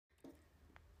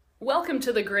Welcome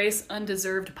to the Grace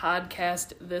Undeserved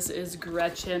podcast. This is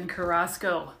Gretchen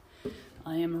Carrasco.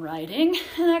 I am riding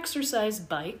an exercise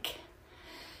bike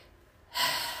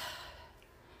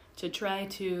to try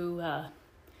to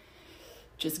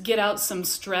just get out some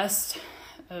stress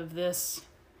of this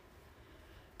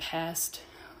past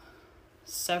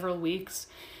several weeks,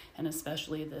 and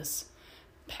especially this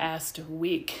past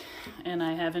week. And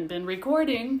I haven't been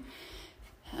recording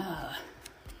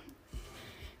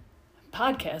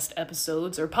podcast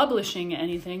episodes or publishing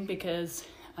anything because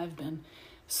I've been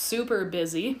super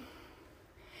busy.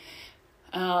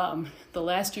 The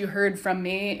last you heard from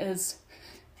me is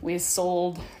we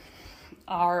sold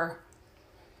our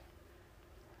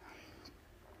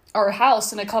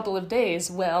house in a couple of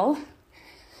days. Well,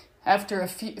 after a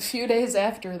few days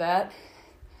after that,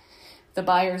 the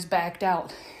buyers backed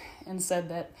out and said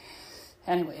that,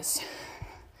 anyways,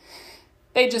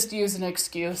 they just used an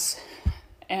excuse.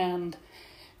 And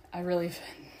I really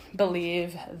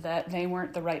believe that they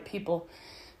weren't the right people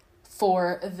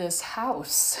for this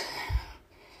house.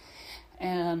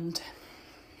 And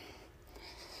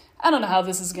I don't know how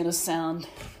this is going to sound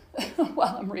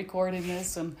while I'm recording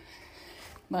this,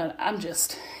 but I'm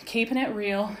just keeping it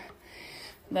real.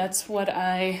 That's what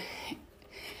I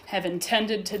have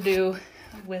intended to do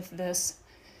with this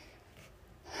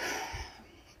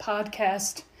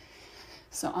podcast.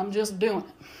 So I'm just doing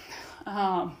it.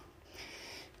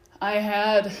 I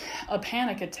had a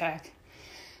panic attack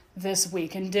this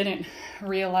week and didn't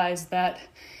realize that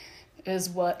is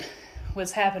what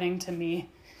was happening to me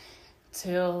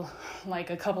till like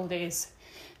a couple days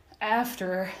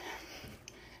after,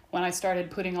 when I started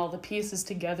putting all the pieces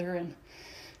together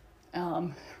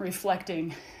and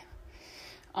reflecting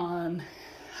on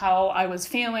how I was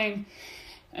feeling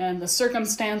and the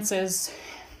circumstances.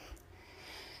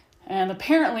 And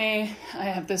apparently I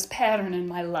have this pattern in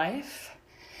my life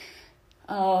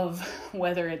of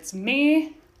whether it's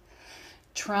me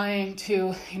trying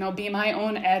to, be my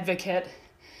own advocate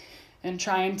and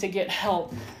trying to get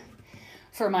help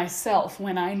for myself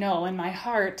when I know in my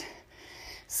heart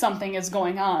something is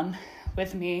going on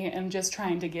with me, and just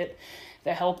trying to get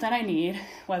the help that I need,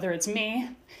 whether it's me,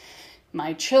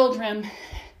 my children,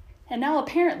 and now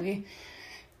apparently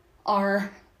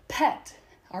our pet,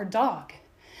 our dog.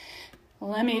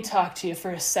 Let me talk to you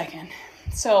for a second.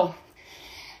 So,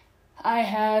 I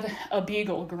had a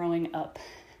beagle growing up,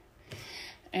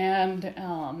 and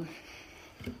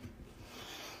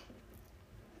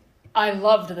I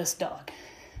loved this dog.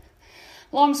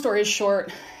 Long story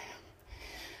short,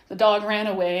 the dog ran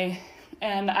away,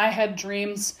 and I had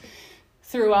dreams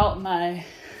throughout my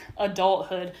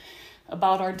adulthood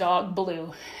about our dog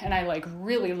Blue, and I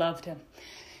really loved him.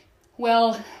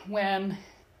 Well, when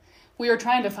we were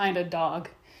trying to find a dog,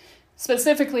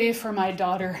 specifically for my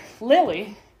daughter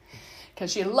Lily,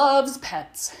 because she loves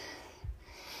pets,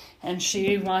 and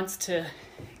she wants to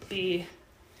she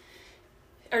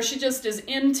just is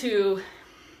into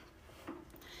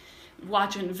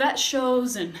watching vet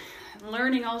shows and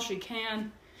learning all she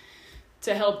can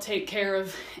to help take care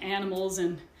of animals,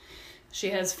 and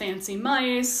she has fancy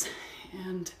mice,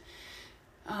 and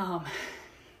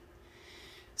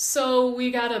so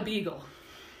we got a beagle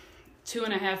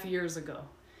 2.5 years ago,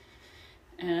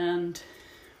 and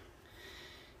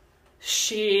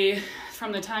she,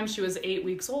 from the time she was 8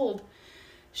 weeks old,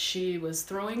 she was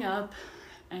throwing up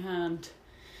and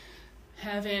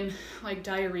having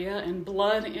diarrhea and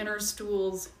blood in her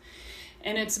stools,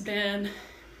 and it's been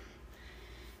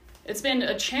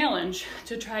a challenge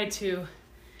to try to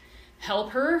help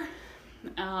her,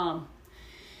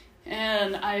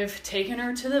 and I've taken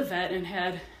her to the vet and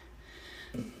had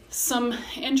some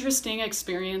interesting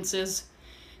experiences.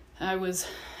 I was,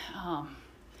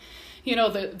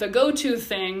 the go-to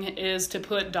thing is to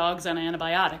put dogs on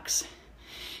antibiotics.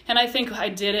 And I think I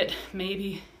did it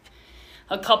maybe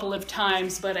a couple of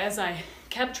times, but as I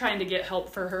kept trying to get help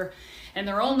for her, and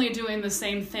they're only doing the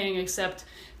same thing, except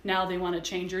now they want to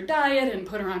change her diet and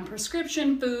put her on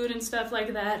prescription food and stuff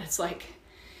like that. It's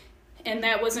and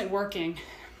that wasn't working.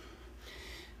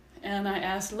 And I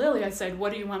asked Lily, I said,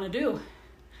 what do you want to do?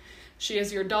 She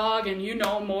is your dog, and you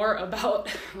know more about,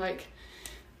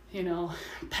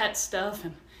 pet stuff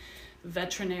and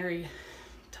veterinary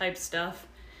type stuff.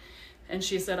 And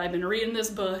she said, I've been reading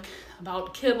this book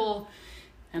about kibble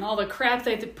and all the crap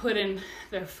they put in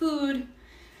their food.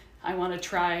 I want to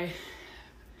try,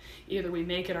 either we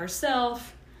make it ourselves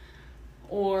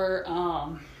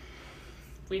or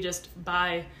we just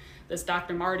buy this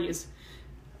Dr. Marty's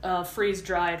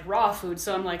freeze-dried raw food.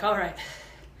 So I'm like, all right,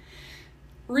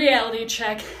 reality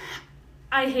check.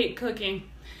 I hate cooking.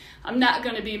 I'm not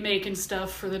going to be making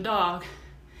stuff for the dog.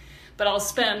 but I'll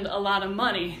spend a lot of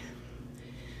money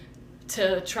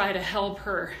to try to help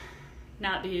her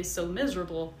not be so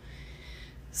miserable.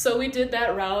 So we did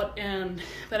that route,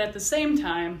 but at the same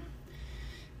time,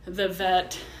 the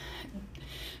vet,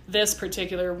 this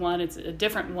particular one, it's a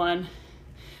different one,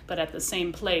 but at the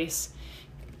same place,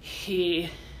 he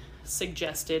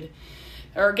suggested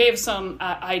or gave some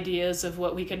ideas of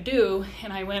what we could do,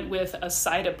 and I went with a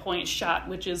Cytopoint shot,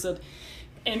 which is an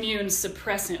immune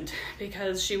suppressant,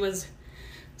 because she was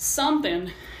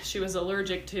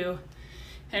allergic to,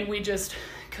 and we just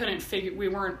couldn't figure, we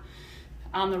weren't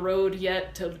on the road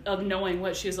yet of knowing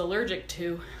what she's allergic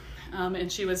to, and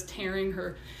she was tearing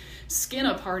her skin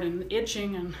apart and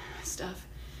itching and stuff.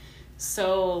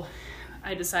 So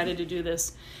I decided to do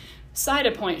this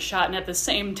Cytopoint shot, and at the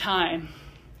same time,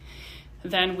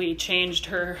 then we changed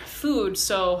her food.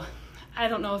 So I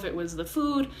don't know if it was the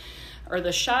food or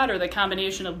the shot or the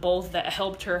combination of both that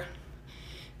helped her.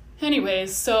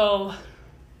 Anyways, so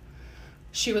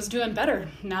she was doing better,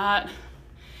 not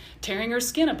tearing her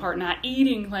skin apart, not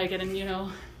eating like it, and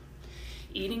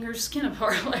eating her skin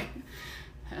apart like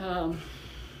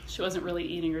she wasn't really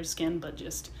eating her skin, but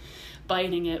just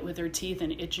biting it with her teeth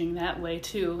and itching that way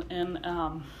too. And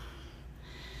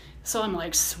so I'm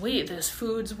like, sweet, this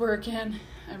food's working,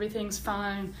 everything's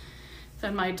fine.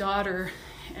 Then my daughter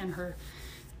and her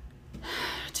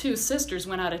 2 sisters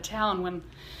went out of town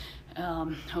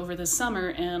over the summer,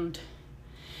 and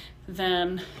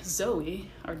then Zoe,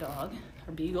 our dog,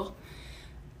 our beagle,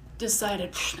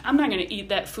 decided, I'm not going to eat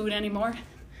that food anymore.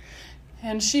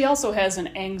 And she also has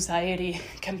an anxiety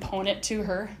component to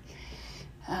her.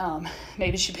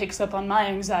 Maybe she picks up on my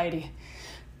anxiety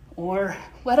or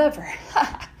whatever.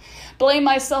 Blame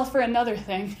myself for another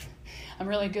thing. I'm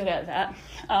really good at that.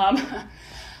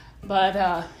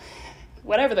 But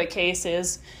whatever the case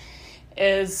is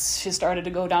she started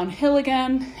to go downhill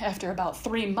again after about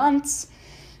 3 months,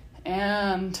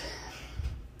 and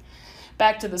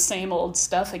back to the same old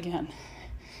stuff again.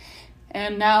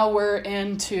 And now we're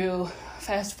into,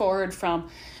 fast forward from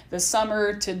the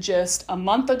summer to just a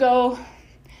month ago.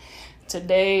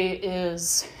 Today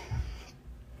is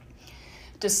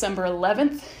December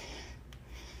 11th,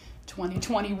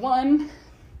 2021,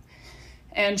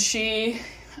 and she,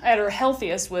 at her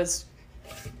healthiest, was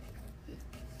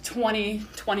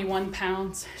 21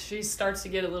 pounds. She starts to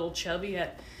get a little chubby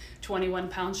at 21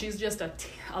 pounds. She's just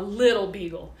a little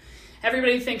beagle.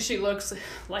 Everybody thinks she looks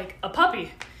like a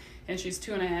puppy, and she's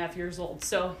 2.5 years old.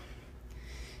 So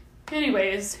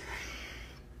anyways,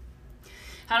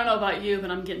 I don't know about you, but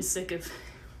I'm getting sick of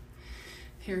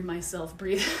hearing myself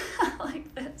breathe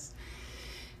like this.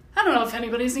 I don't know if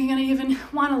anybody's going to even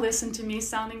want to listen to me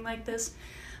sounding like this,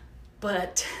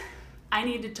 but I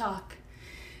need to talk.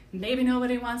 Maybe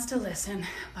nobody wants to listen,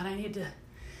 but I need to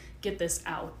get this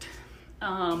out.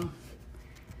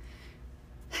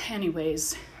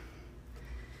 Anyways,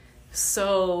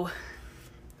 so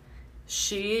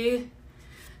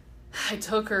I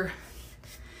took her,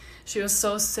 she was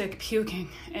so sick, puking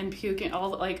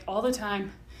all the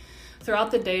time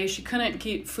throughout the day. She couldn't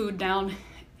keep food down,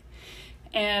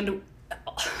 and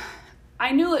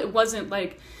I knew it wasn't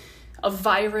like a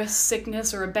virus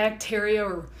sickness or a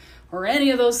bacteria or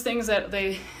any of those things that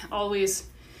they always,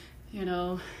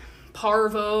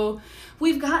 parvo.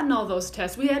 We've gotten all those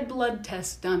tests. We had blood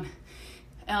tests done.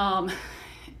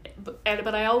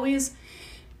 But I always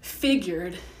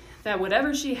figured that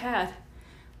whatever she had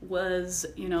was,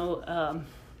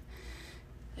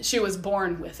 she was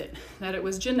born with it, that it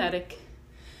was genetic,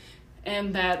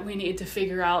 and that we need to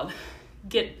figure out,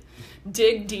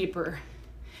 dig deeper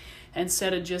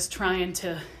instead of just trying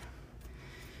to,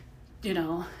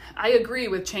 I agree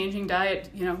with changing diet,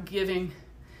 doing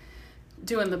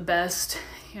the best,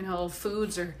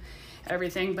 foods or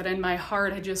everything, but in my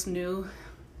heart, I just knew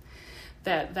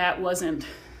that wasn't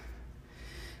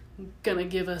gonna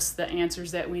give us the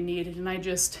answers that we needed. And I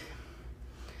took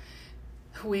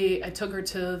her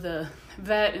to the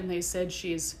vet, and they said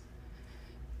she's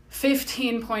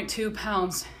 15.2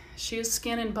 pounds. She is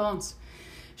skin and bones.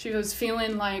 She was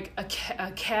feeling like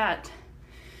a cat.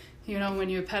 When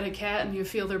you pet a cat and you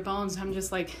feel their bones, I'm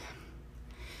just like,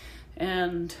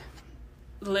 and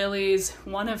Lily's,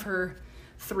 one of her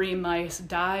 3 mice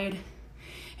died,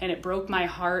 and it broke my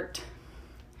heart.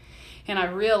 And I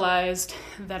realized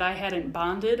that I hadn't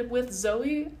bonded with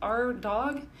Zoe, our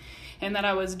dog, and that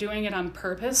I was doing it on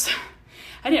purpose.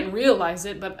 I didn't realize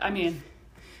it, but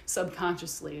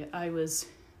subconsciously, I was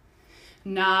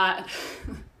not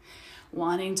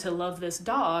wanting to love this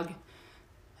dog.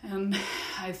 And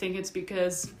I think it's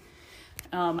because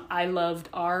I loved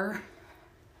our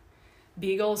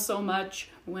Beagle so much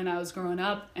when I was growing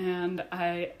up, and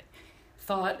I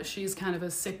thought she's kind of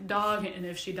a sick dog, and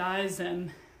if she dies,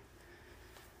 then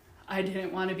I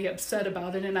didn't want to be upset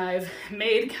about it. And I've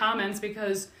made comments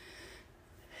because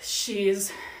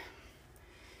she's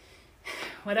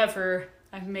whatever.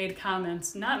 I've made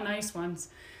comments, not nice ones,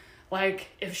 like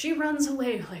if she runs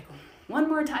away like one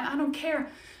more time, I don't care,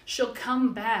 she'll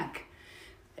come back.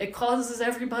 It causes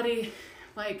everybody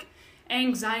like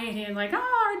anxiety and like, oh,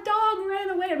 our dog ran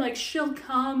away. I'm like, she'll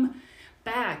come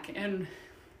back. And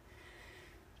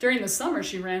during the summer,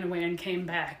 she ran away and came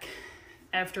back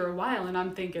after a while. And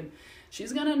I'm thinking,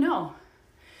 she's going to know.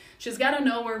 She's got to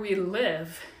know where we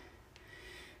live.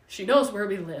 She knows where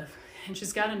we live. And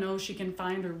she's got to know she can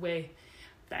find her way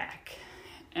back.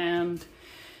 And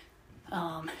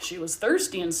she was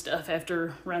thirsty and stuff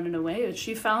after running away. And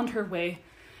she found her way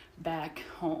back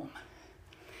home.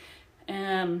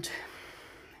 And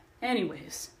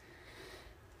anyways,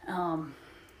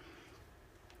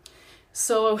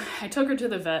 so I took her to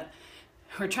the vet.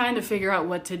 We're trying to figure out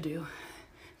what to do.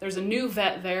 There's a new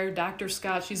vet there, Dr.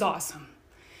 Scott. She's awesome.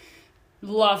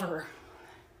 Love her.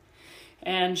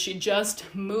 And she just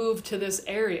moved to this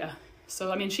area.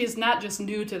 So, I mean, she's not just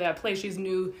new to that place. She's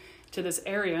new to this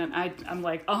area. And I'm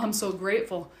like, oh, I'm so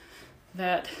grateful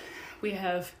that we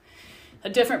have a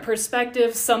different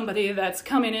perspective, somebody that's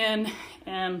coming in,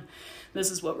 and this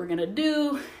is what we're going to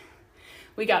do.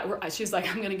 She's like,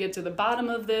 I'm going to get to the bottom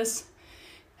of this,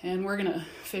 and we're going to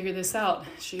figure this out.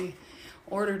 She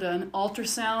ordered an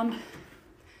ultrasound,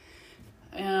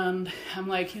 and I'm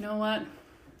like, you know what?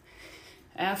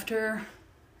 After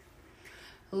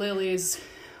Lily's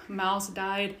mouse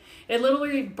died, it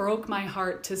literally broke my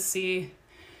heart to see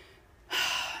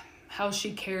how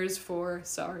she cares for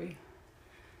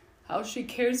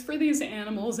these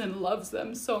animals and loves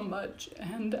them so much.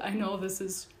 And I know this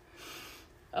is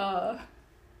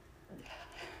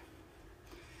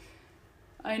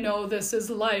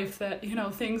life, that, you know,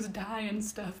 things die and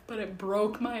stuff, but it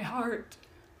broke my heart.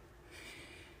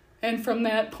 And from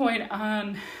that point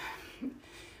on,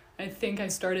 I think I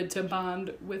started to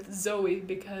bond with Zoe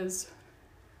because,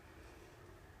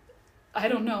 I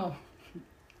don't know,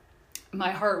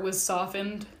 my heart was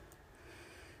softened.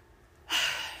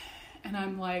 And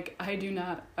I'm like, I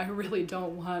really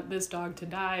don't want this dog to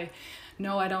die.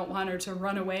 No, I don't want her to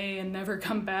run away and never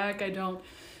come back. I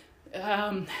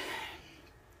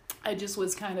just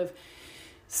was kind of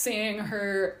seeing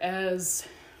her as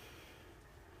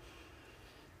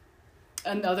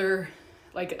another,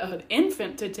 like an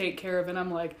infant to take care of. And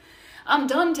I'm like, I'm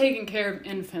done taking care of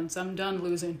infants. I'm done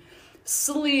losing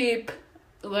sleep,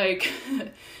 like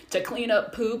to clean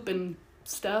up poop and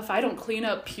stuff. I don't clean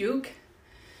up puke.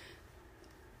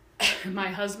 My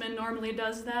husband normally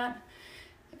does that.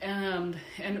 And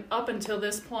up until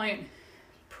this point,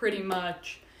 pretty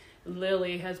much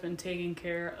Lily has been taking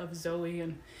care of Zoe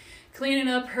and cleaning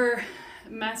up her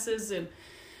messes, and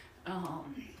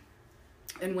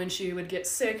when she would get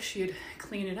sick, she'd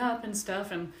clean it up and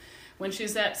stuff. And when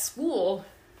she's at school,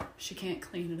 she can't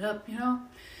clean it up, you know?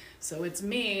 So it's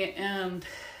me, and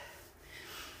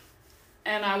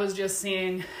I was just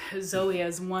seeing Zoe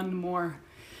as one more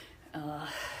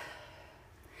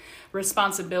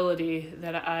responsibility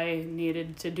that I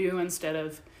needed to do instead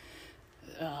of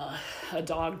a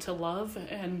dog to love.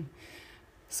 And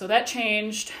so that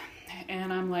changed,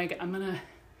 and I'm like,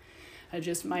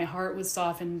 my heart was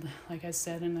softened, like I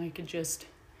said, and I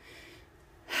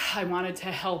wanted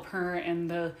to help her.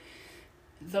 And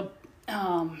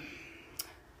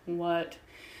what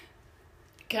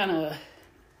kind of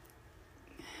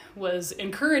was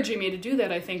encouraging me to do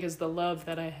that, I think, is the love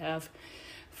that I have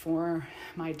for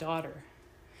my daughter.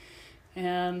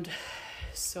 And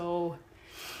so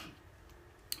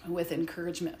with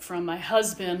encouragement from my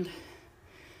husband,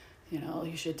 you know,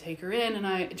 you should take her in. And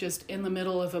I just, in the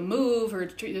middle of a move or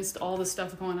just all the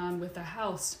stuff going on with the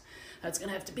house, that's going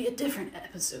to have to be a different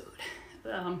episode.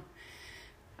 Was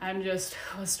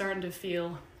starting to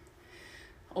feel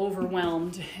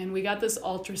overwhelmed. And we got this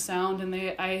ultrasound, and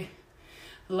I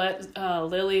let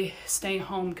Lily stay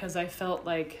home because I felt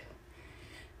like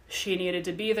she needed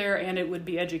to be there, and it would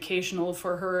be educational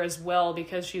for her as well,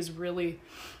 because she's really,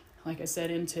 like I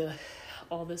said, into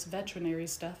all this veterinary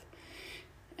stuff.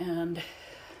 And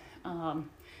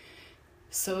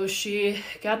so she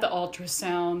got the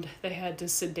ultrasound. They had to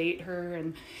sedate her,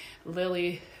 and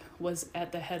Lily was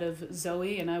at the head of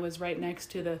Zoe, and I was right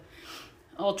next to the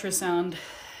ultrasound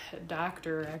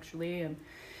doctor, actually. And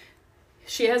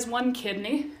she has one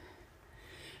kidney,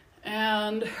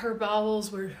 and her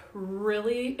bowels were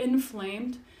really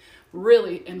inflamed,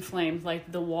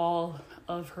 like the wall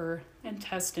of her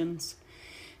intestines.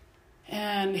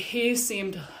 And he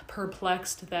seemed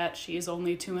perplexed that she's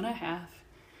only 2.5,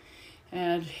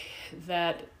 and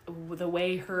that the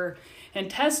way her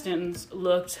intestines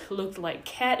looked like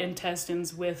cat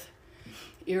intestines with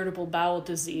irritable bowel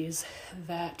disease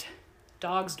that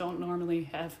dogs don't normally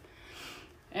have.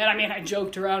 And I mean, I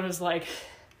joked around, I was like,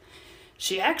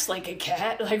 she acts like a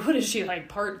cat. Like, what is she, like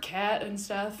part cat and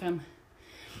stuff?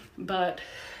 But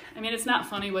I mean, it's not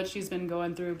funny what she's been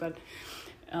going through, but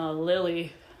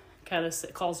Lily kind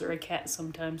of calls her a cat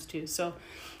sometimes too. So,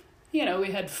 we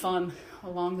had fun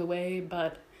along the way,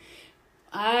 but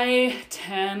I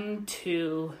tend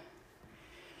to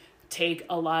take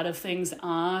a lot of things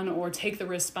on or take the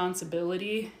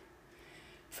responsibility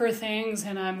for things,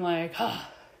 and I'm like,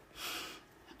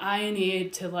 I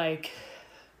need to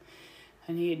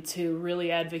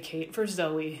really advocate for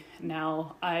Zoe.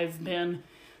 Now, I've been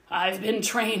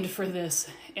trained for this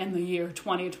in the year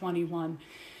 2021.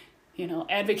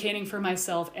 Advocating for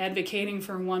myself, advocating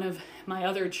for one of my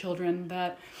other children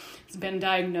that has been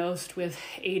diagnosed with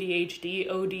ADHD,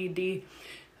 ODD,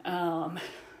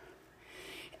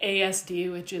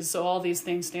 ASD, which is, so all these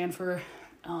things stand for,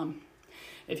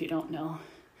 if you don't know,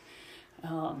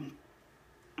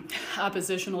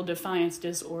 oppositional defiance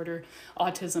disorder,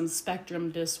 autism spectrum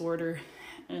disorder,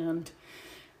 and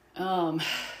I'm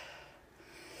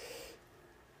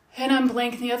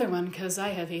blanking the other one because I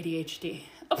have ADHD.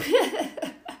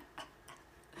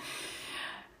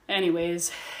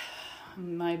 Anyways,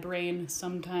 my brain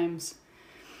sometimes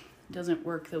doesn't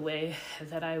work the way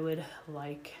that I would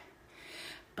like.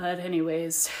 But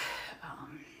anyways,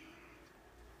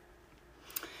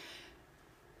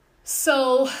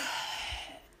 so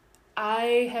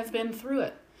I have been through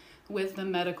it with the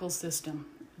medical system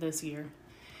this year.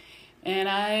 And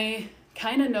I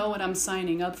kind of know what I'm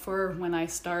signing up for when I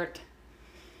start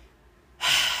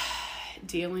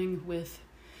dealing with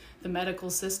the medical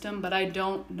system, but I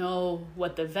don't know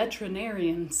what the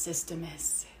veterinarian system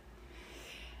is.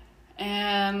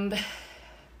 And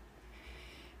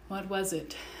what was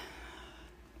it?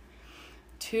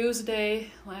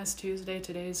 Last Tuesday,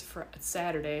 today's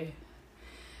Saturday,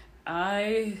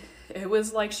 it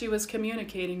was like she was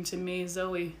communicating to me,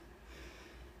 Zoe,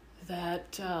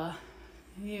 that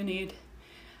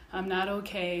I'm not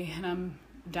okay and I'm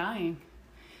dying.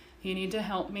 You need to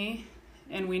help me,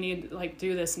 and we need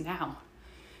do this now.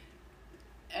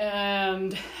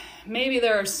 And maybe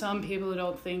there are some people who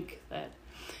don't think that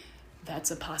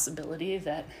that's a possibility,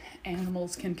 that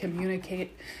animals can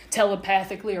communicate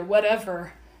telepathically or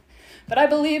whatever. But I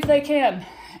believe they can.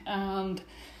 And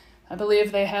I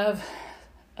believe they have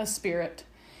a spirit.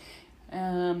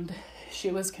 And she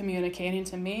was communicating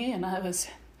to me, and I was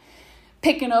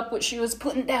picking up what she was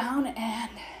putting down,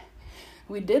 and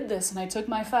we did this, and I took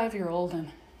my 5-year-old,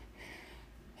 and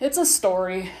it's a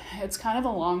story. It's kind of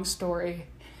a long story,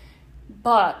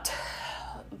 but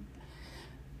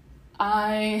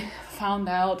I found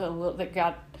out that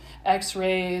got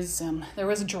x-rays, and there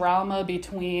was drama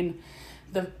between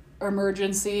the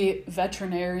emergency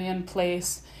veterinarian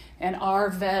place and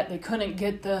our vet. They couldn't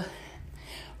get the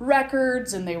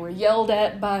records, and they were yelled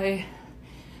at by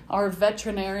our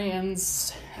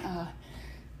veterinarian's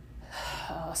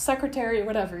secretary, or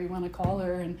whatever you want to call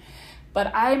her.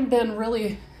 But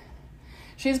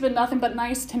she's been nothing but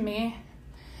nice to me.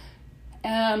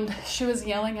 And she was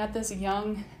yelling at this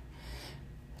young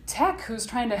tech who's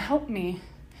trying to help me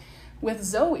with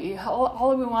Zoe.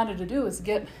 All we wanted to do was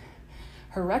get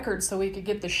her records so we could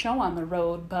get the show on the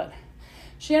road. But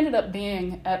she ended up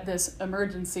being at this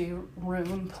emergency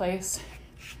room place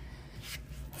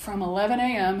from 11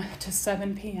 a.m. to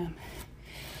 7 p.m.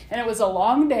 And it was a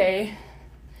long day.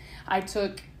 I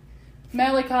took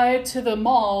Malachi to the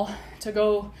mall to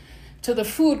go to the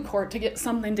food court to get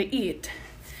something to eat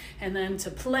and then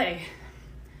to play.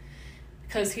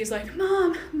 Because he's like,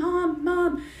 Mom,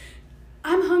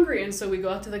 I'm hungry. And so we go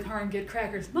out to the car and get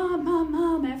crackers.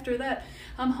 Mom, after that,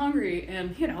 I'm hungry.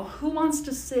 And, who wants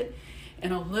to sit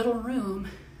in a little room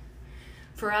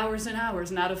for hours and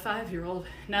hours? Not a 5-year-old,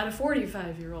 not a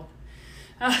 45-year-old.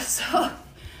 So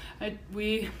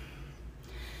we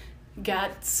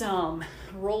got some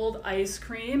rolled ice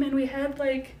cream, and we had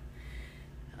a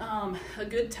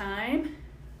good time.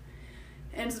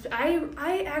 And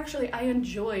I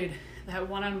enjoyed that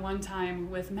one-on-one time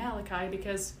with Malachi,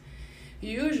 because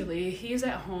usually he's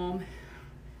at home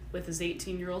with his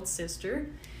 18-year-old sister,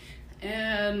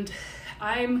 and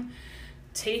I'm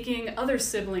taking other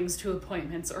siblings to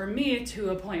appointments, or me to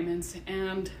appointments.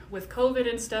 And with COVID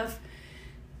and stuff,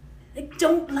 they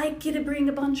don't like you to bring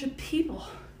a bunch of people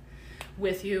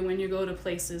with you when you go to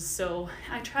places. So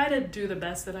I try to do the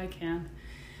best that I can.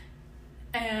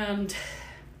 And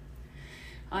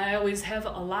I always have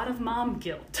a lot of mom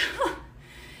guilt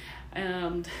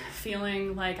and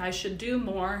feeling like I should do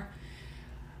more.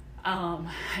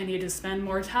 I need to spend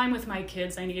more time with my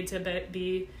kids. I need to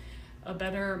be a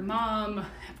better mom.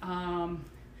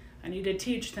 I need to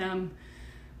teach them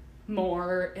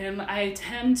more. And I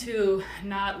tend to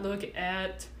not look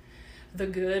at the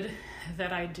good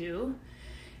that I do.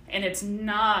 And it's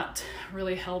not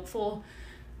really helpful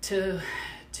to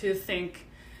think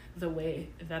the way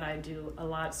that I do a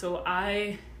lot. So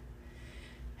I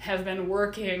have been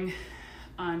working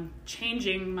on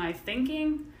changing my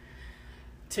thinking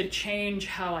to change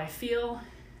how I feel.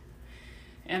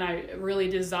 And I really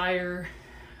desire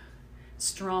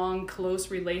strong,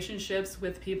 close relationships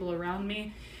with people around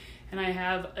me. And I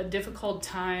have a difficult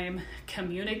time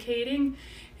communicating.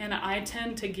 And I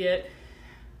tend to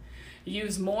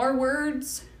use more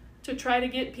words to try to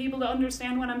get people to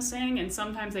understand what I'm saying. And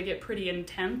sometimes I get pretty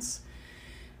intense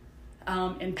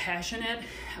and passionate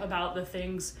about the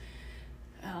things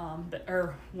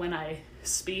or when I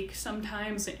speak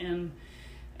sometimes.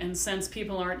 And since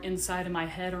people aren't inside of my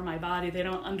head or my body, they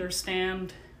don't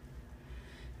understand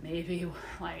maybe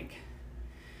like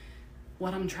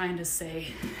what I'm trying to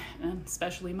say, and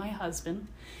especially my husband.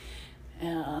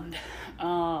 And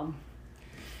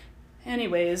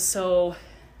anyways, so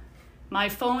my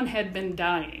phone had been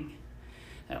dying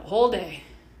that whole day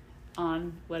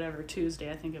on whatever,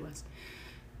 Tuesday, I think it was.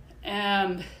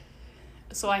 And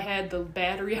so I had the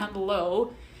battery on the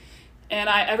low, and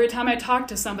every time I talk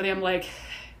to somebody, I'm like,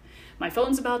 my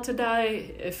phone's about to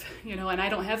die, and I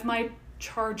don't have my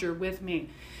charger with me.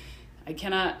 I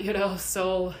cannot,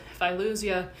 so if I lose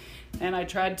you. And I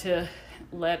tried to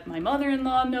let my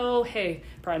mother-in-law know, hey,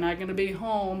 probably not going to be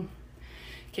home.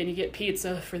 Can you get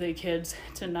pizza for the kids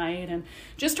tonight? And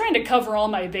just trying to cover all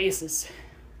my bases,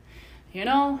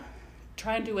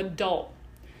 trying to adult.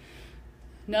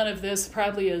 None of this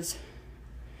probably is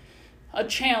a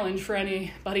challenge for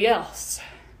anybody else.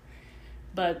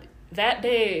 But that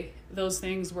day, those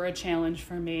things were a challenge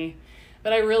for me.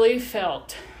 But I really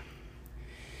felt,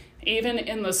 even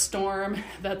in the storm,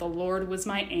 that the Lord was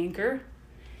my anchor.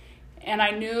 And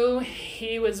I knew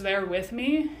He was there with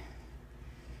me.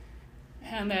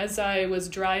 And as I was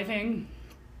driving,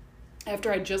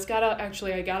 after I just got out,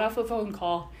 I got off a phone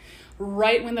call.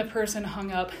 Right when the person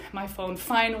hung up, my phone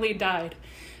finally died.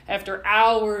 After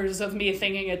hours of me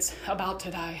thinking it's about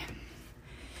to die.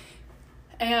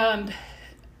 And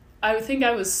I think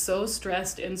I was so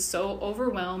stressed and so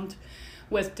overwhelmed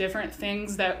with different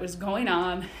things that was going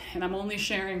on. And I'm only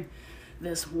sharing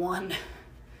this one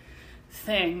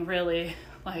thing, really,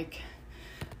 like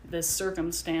this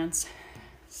circumstance.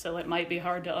 So it might be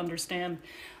hard to understand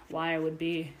why I would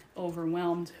be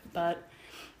overwhelmed. But,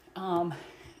 and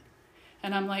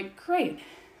I'm like, great.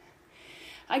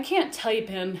 I can't type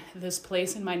in this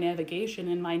place in my navigation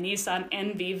in my Nissan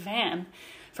NV van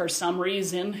for some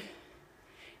reason.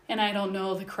 And I don't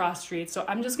know the cross streets. So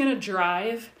I'm just going to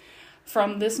drive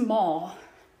from this mall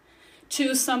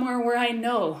to somewhere where I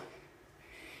know.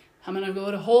 I'm going to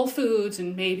go to Whole Foods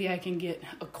and maybe I can get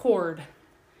a cord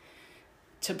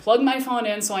to plug my phone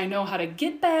in so I know how to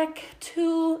get back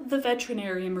to the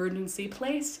veterinary emergency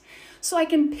place so I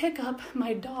can pick up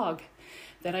my dog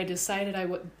that I decided I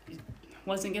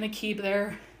wasn't going to keep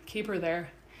her there.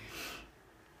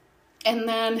 And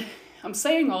then I'm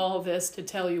saying all of this to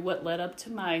tell you what led up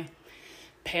to my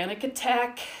panic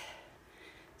attack.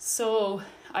 So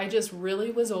I just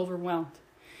really was overwhelmed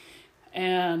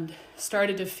and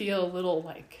started to feel a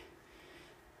little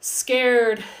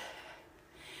scared.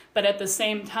 But at the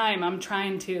same time, I'm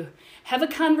trying to have a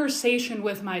conversation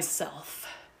with myself.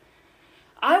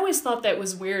 I always thought that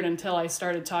was weird until I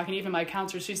started talking. Even my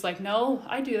counselor, she's like, no,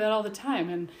 I do that all the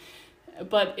time.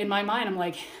 But in my mind, I'm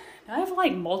like, I have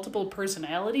multiple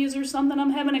personalities or something.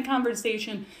 I'm having a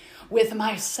conversation with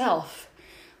myself,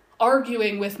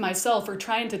 arguing with myself, or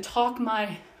trying to talk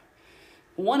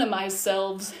one of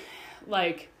myselves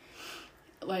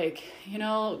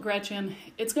Gretchen,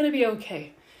 it's going to be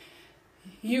okay.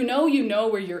 You know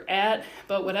where you're at,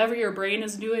 but whatever your brain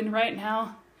is doing right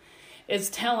now is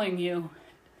telling you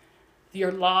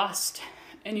you're lost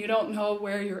and you don't know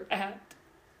where you're at.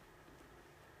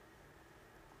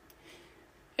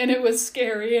 And it was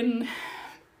scary, and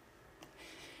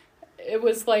it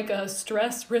was like a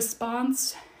stress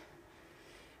response.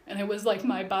 And it was like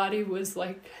my body was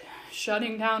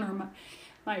shutting down, or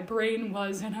my brain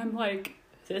was, and I'm like,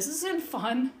 this isn't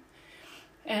fun.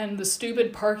 And the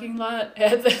stupid parking lot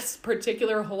at this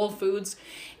particular Whole Foods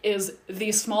is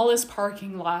the smallest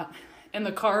parking lot. And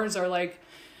the cars are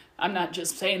I'm not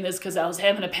just saying this because I was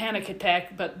having a panic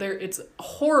attack, but it's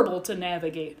horrible to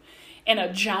navigate in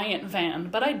a giant van.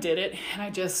 But I did it, and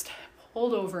I just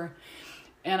pulled over,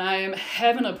 and I am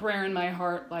having a prayer in my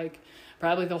heart, like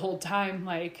probably the whole time,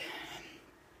 like,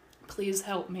 please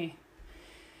help me.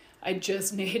 I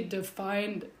just need to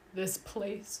find this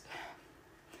place.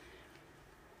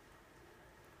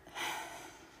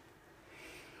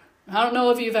 I don't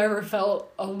know if you've ever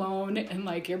felt alone and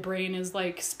like your brain is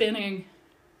like spinning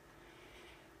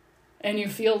and you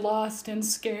feel lost and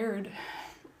scared.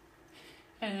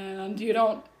 And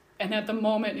at the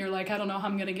moment you're like, I don't know how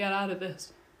I'm going to get out of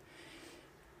this.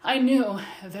 I knew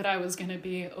that I was going to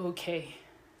be okay.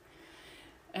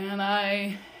 And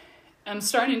I am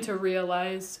starting to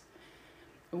realize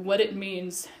what it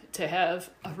means to have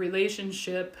a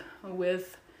relationship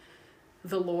with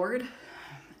the Lord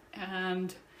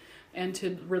and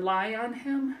to rely on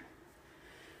him.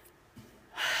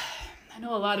 I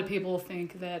know a lot of people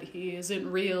think that he isn't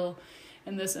real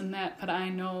and this and that, but I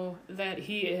know that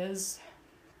he is.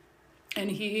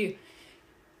 And he,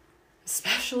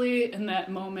 especially in that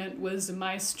moment, was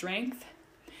my strength.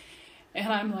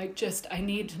 And I'm like, I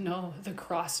need to know the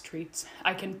cross streets.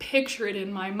 I can picture it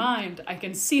in my mind. I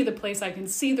can see the place. I can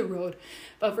see the road.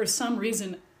 But for some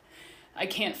reason, I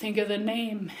can't think of the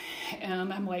name.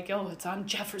 And I'm like, oh, it's on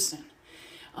Jefferson.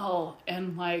 Oh,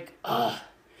 and like,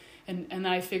 And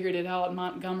I figured it out,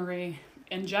 Montgomery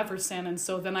and Jefferson. And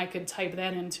so then I could type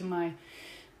that into my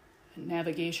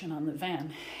navigation on the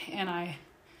van. And I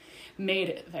made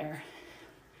it there.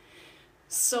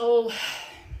 So,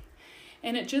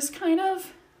 and it just kind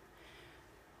of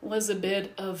was a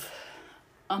bit of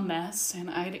a mess. And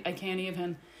I can't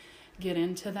even get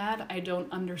into that. I don't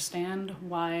understand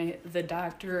why the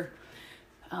doctor,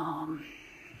 I'll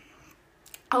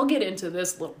get into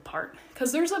this little part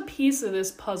because there's a piece of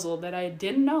this puzzle that I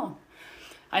didn't know.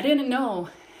 I didn't know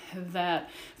that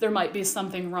there might be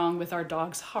something wrong with our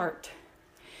dog's heart.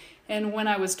 And when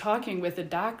I was talking with the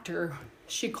doctor,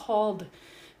 she called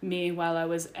me while I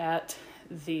was at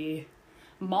the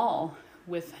mall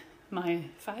with my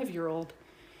 5-year-old.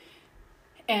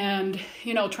 And,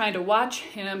 trying to watch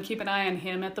him, keep an eye on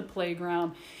him at the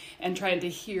playground and trying to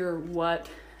hear what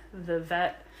the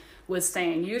vet was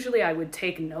saying. Usually I would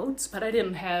take notes, but I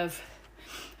didn't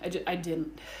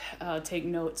take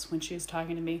notes when she was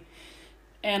talking to me.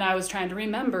 And I was trying to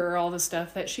remember all the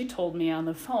stuff that she told me on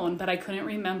the phone, but I couldn't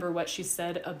remember what she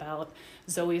said about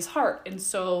Zoe's heart. And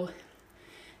so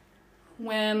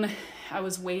when I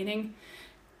was waiting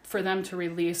for them to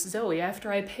release Zoe, after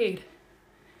I paid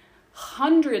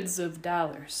hundreds of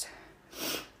dollars,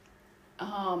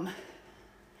 the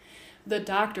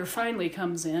doctor finally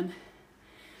comes in,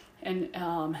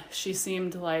 and she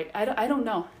seemed like, I don't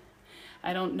know.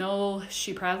 I don't know.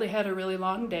 She probably had a really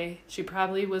long day. She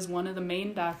probably was one of the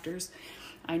main doctors.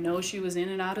 I know she was in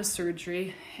and out of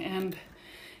surgery and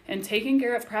taking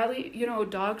care of probably,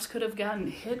 dogs could have gotten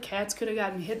hit, cats could have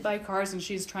gotten hit by cars, and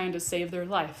she's trying to save their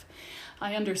life.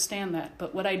 I understand that.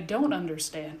 But what I don't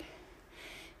understand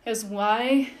is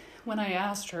why, when I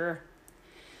asked her,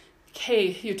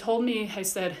 hey, you told me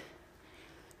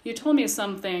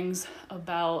some things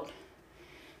about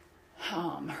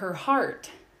her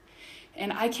heart.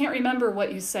 And I can't remember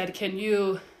what you said. Can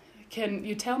you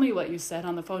tell me what you said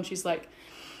on the phone? She's like,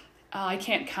 I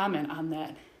can't comment on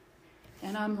that.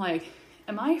 And I'm like,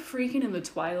 am I freaking in the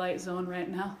Twilight Zone right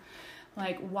now?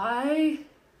 Like, why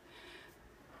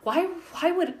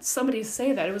would somebody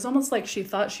say that? It was almost like she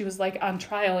thought she was like on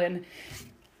trial. And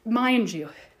mind you,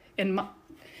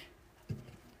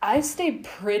 I stay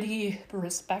pretty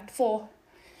respectful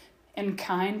and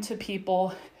kind to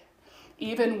people,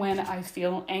 even when I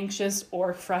feel anxious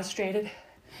or frustrated,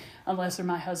 unless they're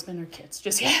my husband or kids.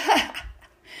 Just, yeah.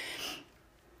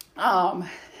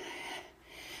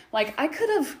 Like, I could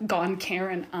have gone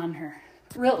Karen on her.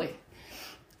 Really.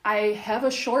 I have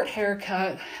a short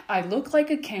haircut. I look like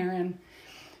a Karen.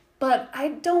 But I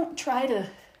don't try to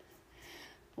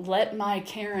let my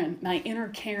inner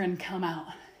Karen come out.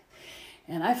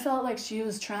 And I felt like she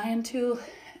was trying to.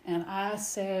 And I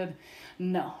said,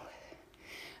 no.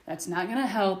 That's not going to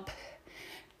help.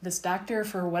 This doctor,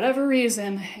 for whatever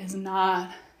reason, is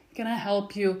not going to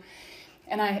help you.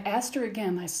 And I asked her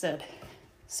again, I said,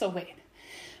 so wait,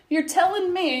 you're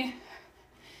telling me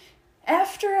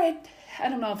after I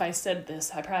don't know if I said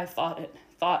this, I probably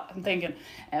I'm thinking,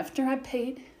 after I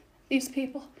paid these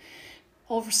people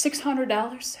over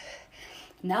 $600,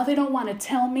 now they don't want to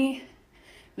tell me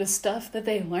the stuff that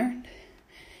they learned?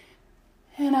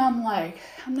 And I'm like,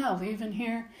 I'm not leaving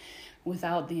here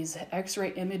without these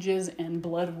x-ray images and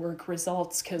blood work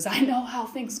results, because I know how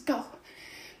things go.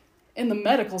 in the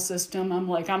medical system,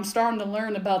 I'm starting to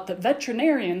learn about the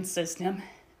veterinarian system.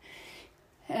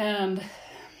 And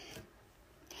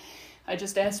I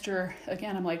just asked her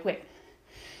again, I'm like, wait,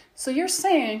 so you're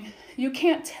saying you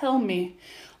can't tell me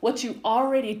what you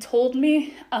already told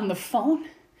me on the phone?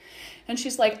 And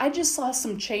she's like, I just saw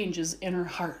some changes in her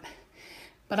heart,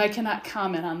 but I cannot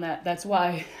comment on that. That's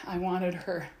why I wanted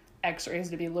her x-rays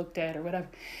to be looked at or whatever.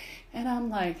 And I'm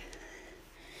like,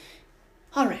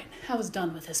 all right, I was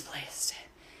done with this place.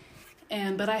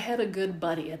 But I had a good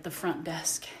buddy at the front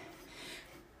desk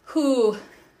who,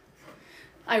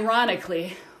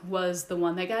 ironically, was the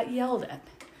one that got yelled at.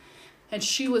 And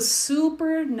she was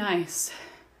super nice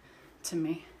to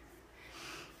me.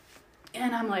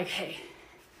 And I'm like, hey,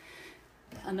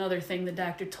 another thing the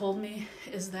doctor told me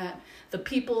is that the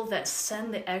people that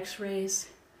send the x-rays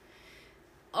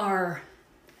are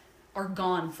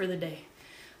gone for the day.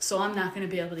 So I'm not going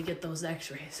to be able to get those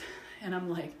x-rays. And I'm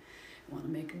like, want to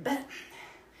make a bet?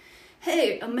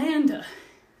 Hey, Amanda,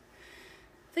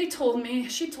 she told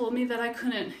me that I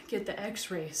couldn't get the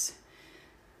x-rays.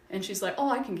 And she's like, oh,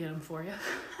 I can get them for you.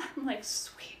 I'm like,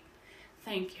 sweet,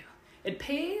 thank you. It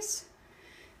pays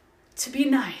to be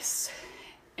nice.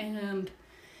 And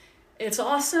it's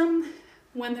awesome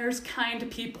when there's kind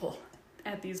people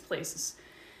at these places.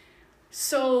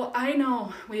 So I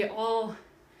know we all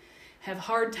have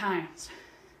hard times,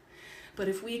 but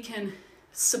if we can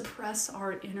suppress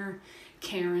our inner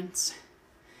Karens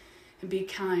and be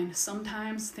kind,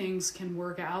 sometimes things can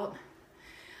work out.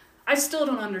 I still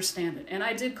don't understand it, and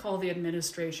I did call the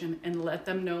administration and let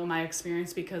them know my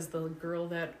experience because the girl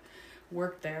that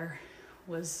worked there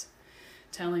was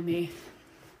telling me,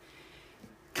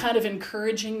 kind of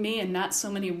encouraging me, and not so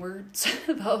many words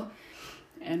though,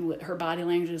 and her body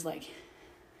language is like,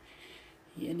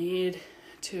 you need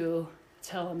to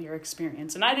tell them your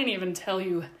experience. And I didn't even tell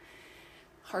you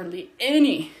hardly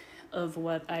any of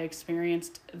what I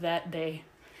experienced that day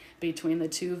between the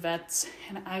two vets.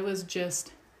 And I was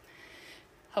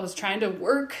trying to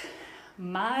work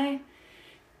my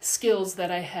skills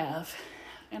that I have.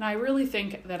 And I really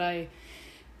think that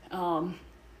I'm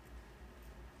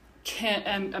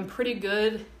pretty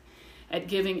good at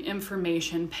giving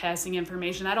information, passing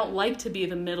information. I don't like to be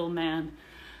the middleman.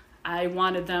 I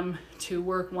wanted them to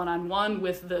work one-on-one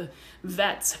with the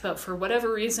vets, but for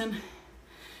whatever reason,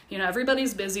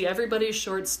 everybody's busy, everybody's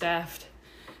short-staffed.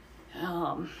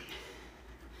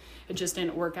 It just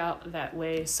didn't work out that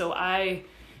way. So I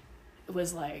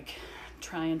was like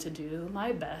trying to do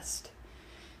my best.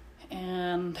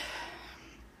 And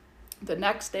the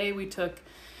next day we took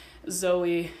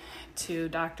Zoe to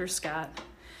Dr. Scott,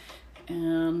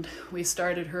 and we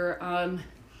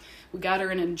got her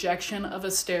an injection of a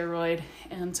steroid,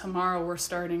 and tomorrow we're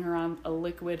starting her on a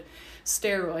liquid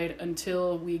steroid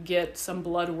until we get some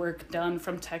blood work done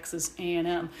from Texas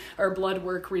A&M, or blood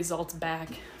work results back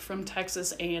from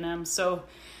Texas A&M. So,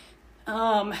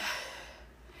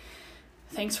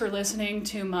 thanks for listening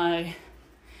to my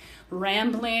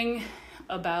rambling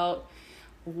about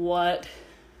what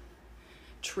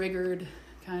triggered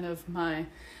kind of an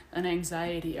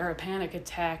anxiety or a panic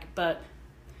attack, but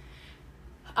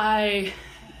I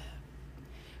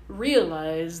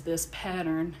realize this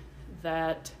pattern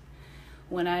that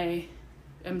when I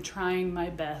am trying my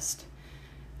best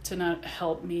to not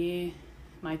help me,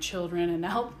 my children, and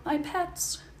help my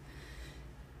pets,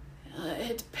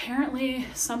 apparently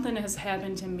something has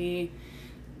happened to me,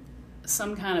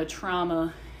 some kind of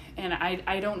trauma, and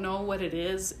I don't know what it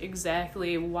is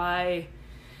exactly, why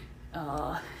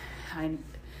I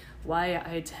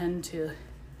tend to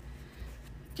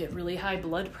get really high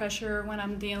blood pressure when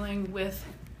I'm dealing with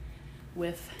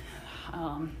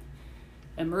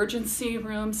emergency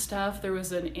room stuff. There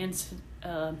was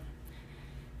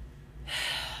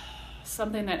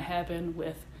something that happened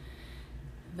with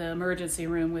the emergency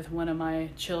room with one of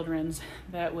my children's.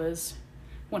 That was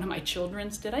one of my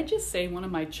children's. Did I just say one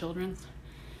of my children's?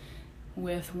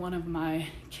 With one of my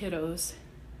kiddos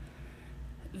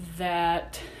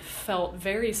that felt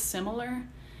very similar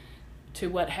to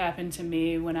what happened to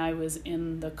me when I was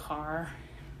in the car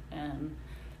and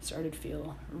started to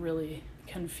feel really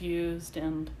confused.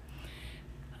 And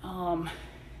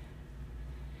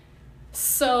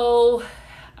so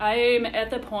I'm at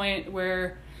the point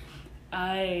where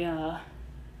I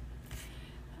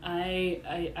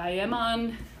am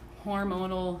on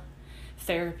hormonal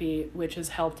therapy, which has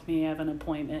helped me. I have an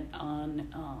appointment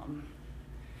on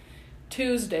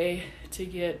Tuesday to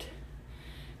get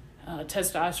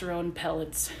testosterone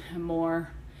pellets and more.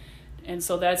 And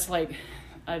so that's like,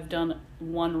 I've done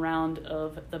one round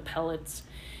of the pellets,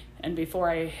 and before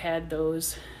I had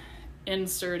those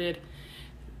inserted,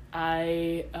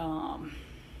 I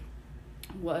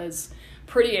was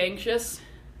pretty anxious,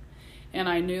 and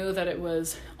I knew that it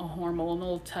was a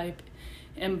hormonal type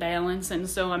imbalance, and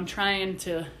so I'm trying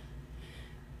to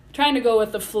go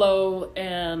with the flow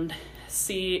and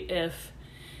see if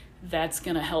that's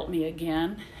going to help me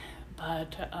again.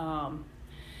 But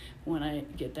when I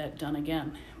get that done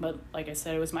again. But like I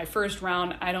said, it was my first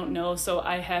round. I don't know, so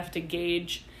I have to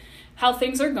gauge how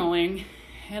things are going.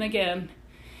 And again,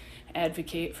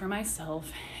 advocate for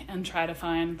myself and try to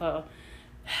find the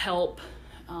help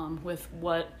with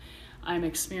what I'm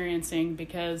experiencing,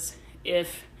 because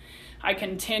if I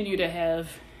continue to have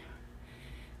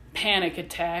panic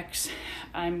attacks,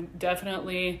 I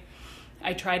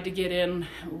tried to get in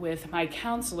with my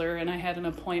counselor, and I had an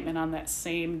appointment on that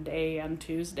same day on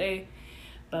Tuesday,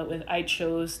 but I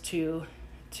chose to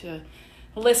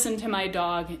listen to my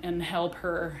dog and help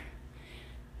her,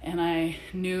 and I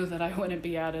knew that I wouldn't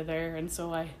be out of there, and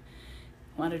so I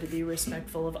wanted to be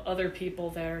respectful of other people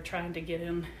that are trying to get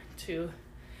in to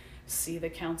see the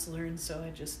counselor, and so I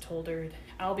just told her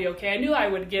I'll be okay. I knew I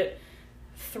would get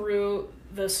through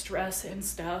the stress and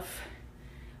stuff,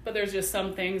 but there's just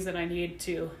some things that I need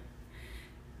to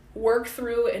work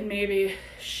through, and maybe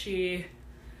she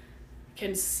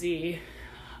can see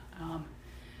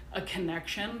a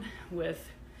connection with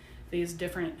these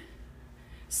different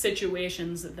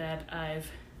situations that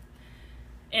I've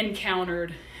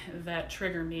encountered that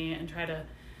trigger me, and try to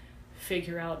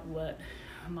figure out what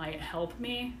might help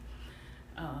me.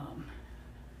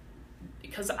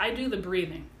 Because I do the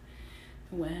breathing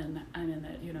when I'm in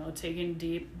it, taking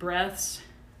deep breaths.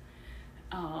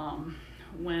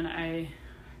 When I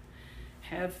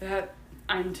have that,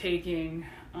 I'm taking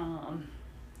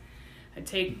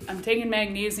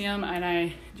magnesium, and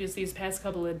I just these past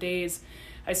couple of days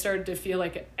I started to feel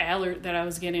like that I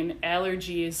was getting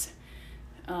allergies.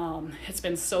 It's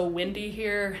been so windy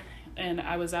here, and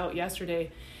I was out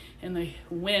yesterday in the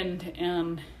wind,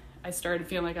 and I started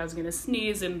feeling like I was going to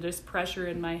sneeze, and just pressure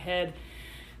in my head,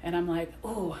 and I'm like,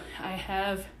 oh, I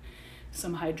have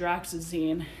some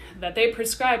hydroxyzine that they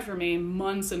prescribed for me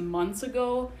months and months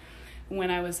ago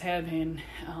when I was having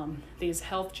these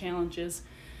health challenges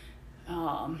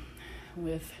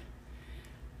with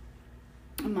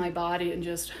my body, and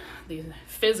just these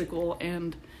physical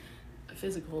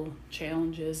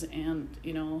challenges, and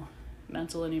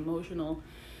mental and emotional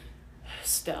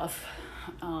stuff.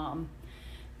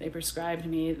 They prescribed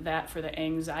me that for the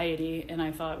anxiety, and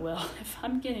I thought, well, if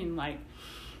I'm getting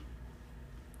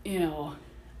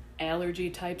allergy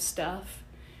type stuff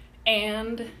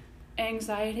and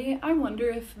anxiety, I wonder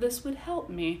if this would help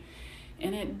me.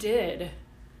 And it did.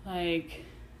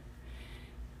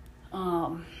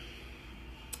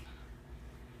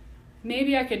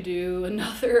 Maybe I could do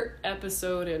another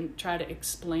episode and try to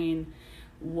explain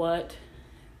what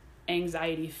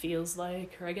anxiety feels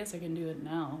like, or I guess I can do it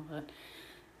now, but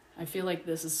I feel like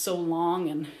this is so long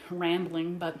and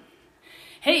rambling. But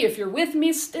hey, if you're with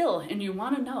me still and you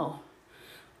want to know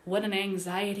what an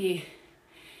anxiety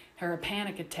or a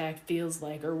panic attack feels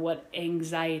like, or what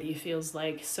anxiety feels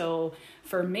like. So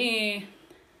for me,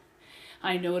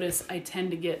 I notice I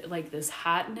tend to get this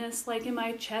hotness in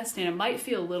my chest, and it might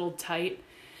feel a little tight,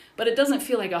 but it doesn't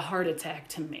feel like a heart attack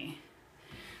to me.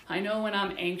 I know when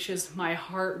I'm anxious, my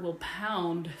heart will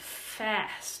pound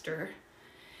faster.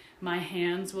 My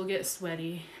hands will get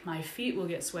sweaty. My feet will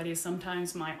get sweaty.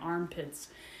 Sometimes my armpits,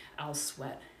 I'll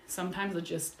sweat. Sometimes I'll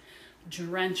just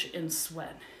drench in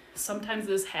sweat. Sometimes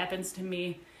this happens to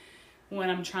me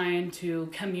when I'm trying to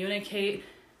communicate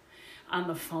on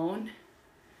the phone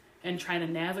and trying to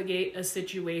navigate a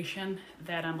situation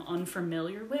that I'm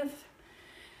unfamiliar with,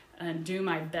 and do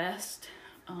my best,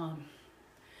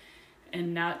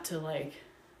 and not to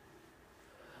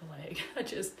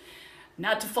just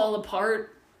not to fall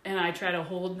apart, and I try to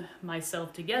hold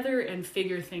myself together and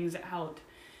figure things out.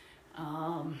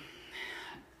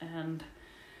 And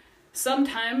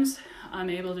sometimes I'm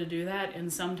able to do that,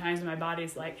 and sometimes my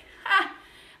body's like,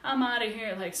 I'm out of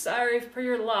here, sorry for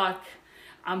your luck.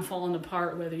 I'm falling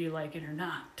apart whether you like it or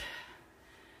not.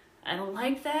 I don't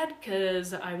like that,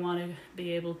 because I want to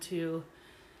be able to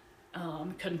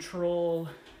control,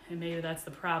 and maybe that's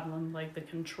the problem, the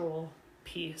control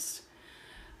piece.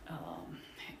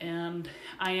 And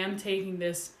I am taking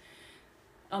this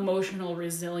emotional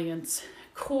resilience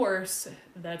course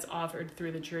that's offered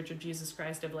through the Church of Jesus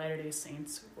Christ of Latter-day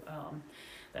Saints.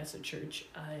 That's a church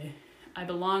I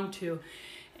belong to.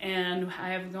 And I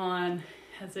have gone,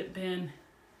 has it been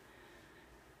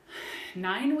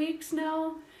 9 weeks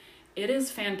now? It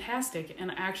is fantastic.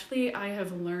 And actually, I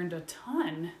have learned a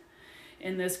ton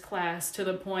in this class, to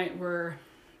the point where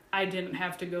I didn't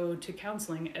have to go to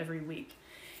counseling every week.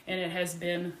 And it has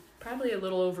been probably a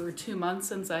little over 2 months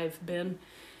since I've been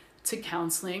to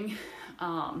counseling.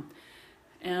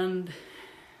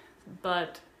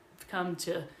 But I've come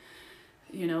to,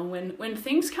 when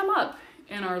things come up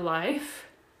in our life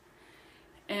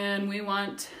and we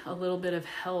want a little bit of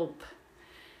help,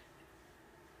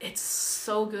 it's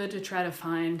so good to try to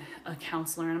find a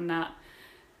counselor. And I'm not,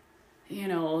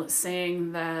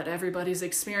 saying that everybody's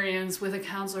experience with a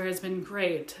counselor has been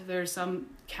great. There's some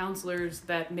counselors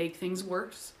that make things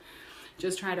worse.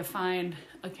 Just try to find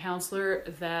a counselor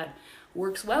that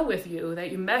works well with you, that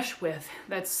you mesh with.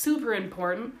 That's super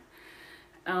important.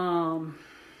 I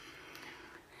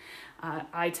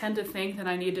tend to think that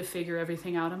I need to figure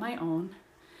everything out on my own,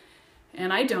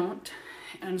 and I don't.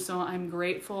 And so I'm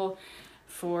grateful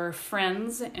for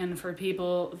friends and for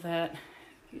people that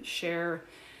share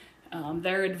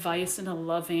their advice in a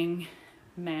loving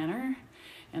manner,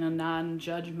 in a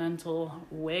non-judgmental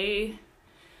way.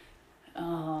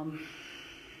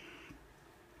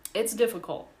 It's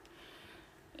difficult.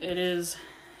 It is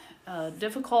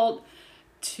difficult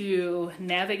to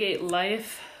navigate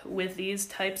life with these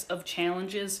types of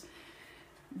challenges,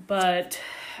 but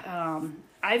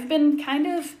I've been kind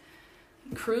of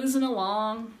cruising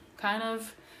along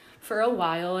for a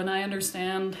while, and I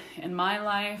understand in my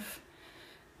life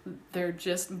they're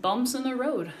just bumps in the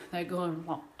road that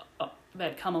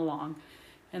come along,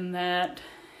 and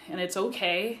it's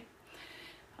okay.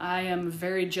 I am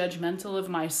very judgmental of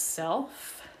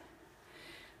myself.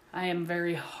 I am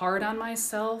very hard on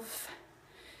myself.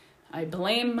 I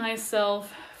blame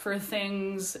myself for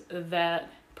things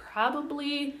that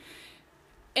probably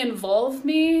involve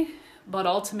me, but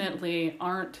ultimately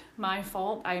aren't my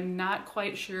fault. I'm not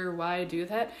quite sure why I do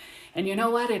that. And you know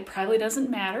what? It probably doesn't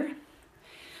matter.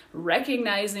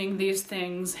 Recognizing these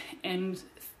things and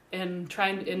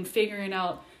figuring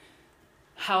out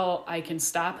how I can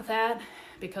stop that,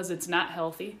 because it's not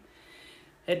healthy.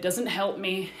 It doesn't help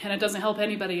me, and it doesn't help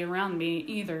anybody around me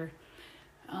either.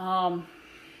 I'm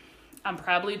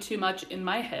probably too much in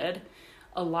my head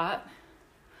a lot,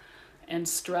 and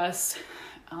stress.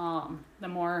 The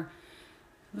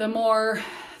more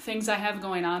things I have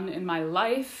going on in my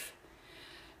life,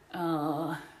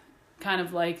 kind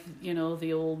of like,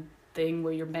 the old thing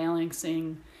where you're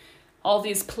balancing all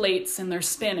these plates and they're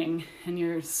spinning, and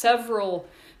you're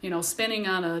spinning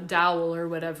on a dowel or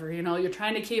whatever, you're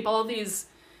trying to keep all these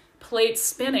plates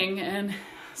spinning, and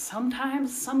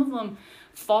sometimes some of them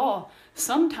fall.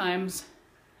 Sometimes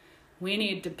we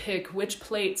need to pick which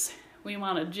plates we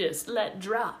want to just let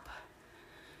drop,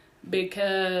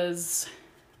 because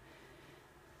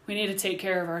we need to take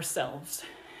care of ourselves.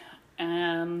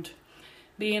 And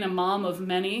being a mom of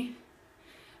many,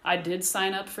 I did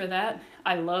sign up for that.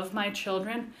 I love my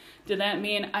children. Did that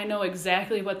mean I know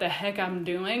exactly what the heck I'm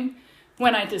doing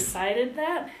when I decided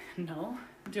that? No.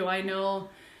 Do I know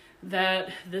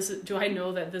that this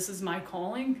is my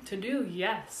calling to do?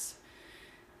 Yes.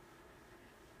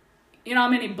 You know how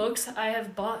many books I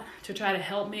have bought to try to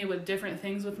help me with different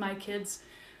things with my kids?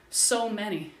 So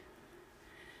many.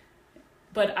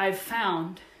 But I've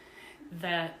found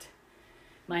that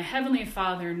my Heavenly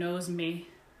Father knows me.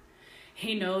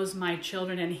 He knows my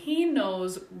children, and He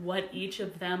knows what each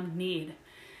of them need.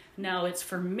 Now it's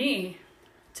for me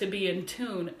to be in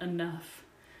tune enough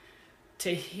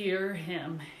to hear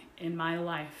Him in my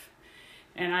life.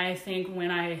 And I think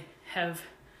when I have,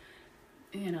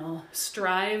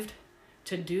 strived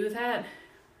to do that,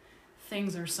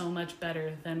 things are so much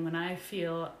better than when I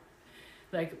feel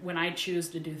like when I choose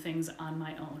to do things on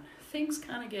my own. Things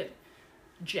kind of get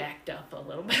jacked up a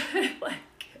little bit.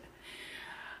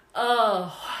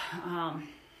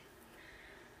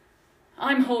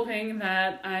 I'm hoping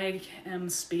that I am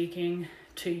speaking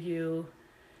to you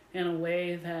in a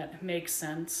way that makes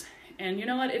sense. And you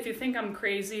know what? If you think I'm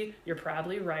crazy, you're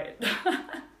probably right.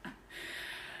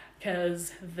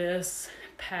 Because this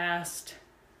past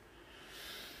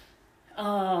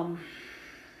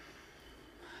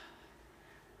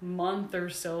month or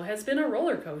so has been a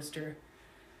roller coaster.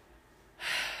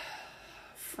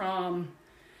 From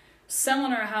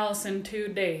selling our house in 2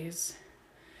 days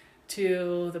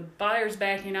to the buyers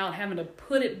backing out, having to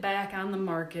put it back on the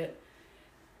market,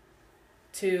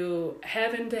 to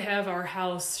having to have our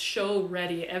house show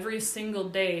ready every single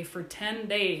day for 10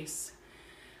 days,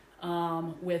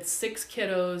 with 6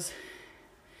 kiddos,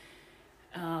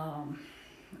 a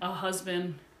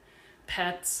husband,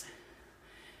 pets.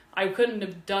 I couldn't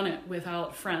have done it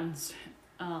without friends.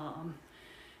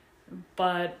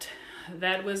 But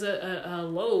that was a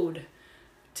load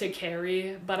to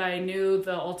carry, but I knew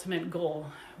the ultimate goal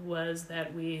was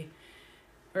that we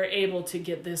were able to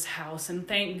get this house. And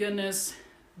thank goodness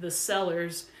the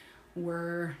sellers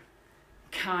were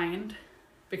kind,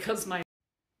 because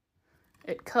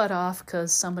it cut off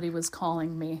because somebody was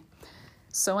calling me.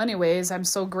 So anyways, I'm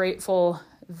so grateful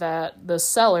that the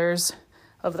sellers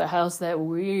of the house that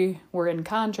we were in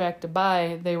contract to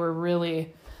buy, they were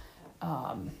really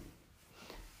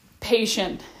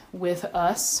patient with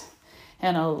us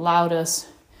and allowed us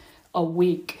a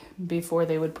week before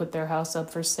they would put their house up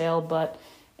for sale.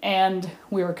 And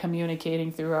we were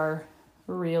communicating through our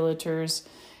realtors,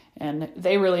 and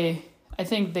they really, I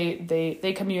think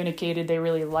they communicated, they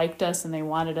really liked us and they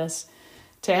wanted us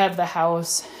to have the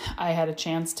house. I had a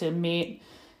chance to meet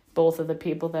both of the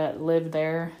people that lived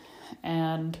there,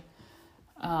 and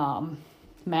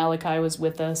Malachi was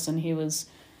with us, and he's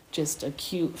just a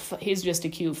cute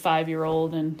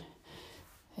 5-year-old and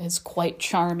is quite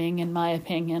charming in my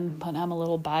opinion, but I'm a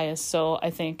little biased. So I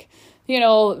think,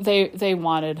 they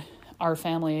wanted our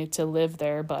family to live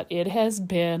there, but it has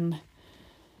been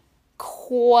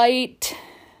quite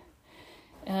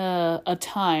a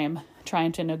time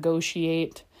trying to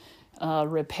negotiate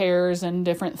repairs and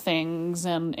different things,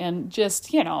 and just,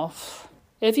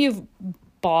 if you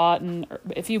bought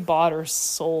or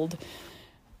sold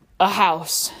a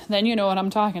house, then you know what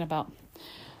I'm talking about.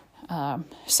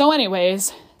 So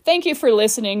anyways, thank you for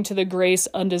listening to the Grace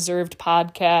Undeserved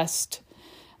podcast.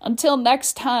 Until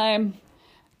next time,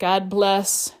 God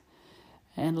bless,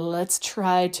 and let's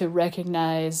try to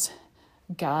recognize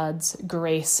God's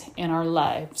grace in our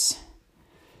lives.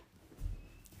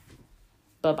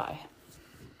 Bye-bye.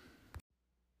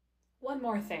 One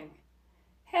more thing.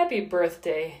 Happy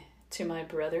birthday to my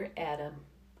brother Adam.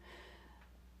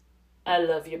 I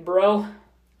love you, bro.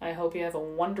 I hope you have a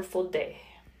wonderful day.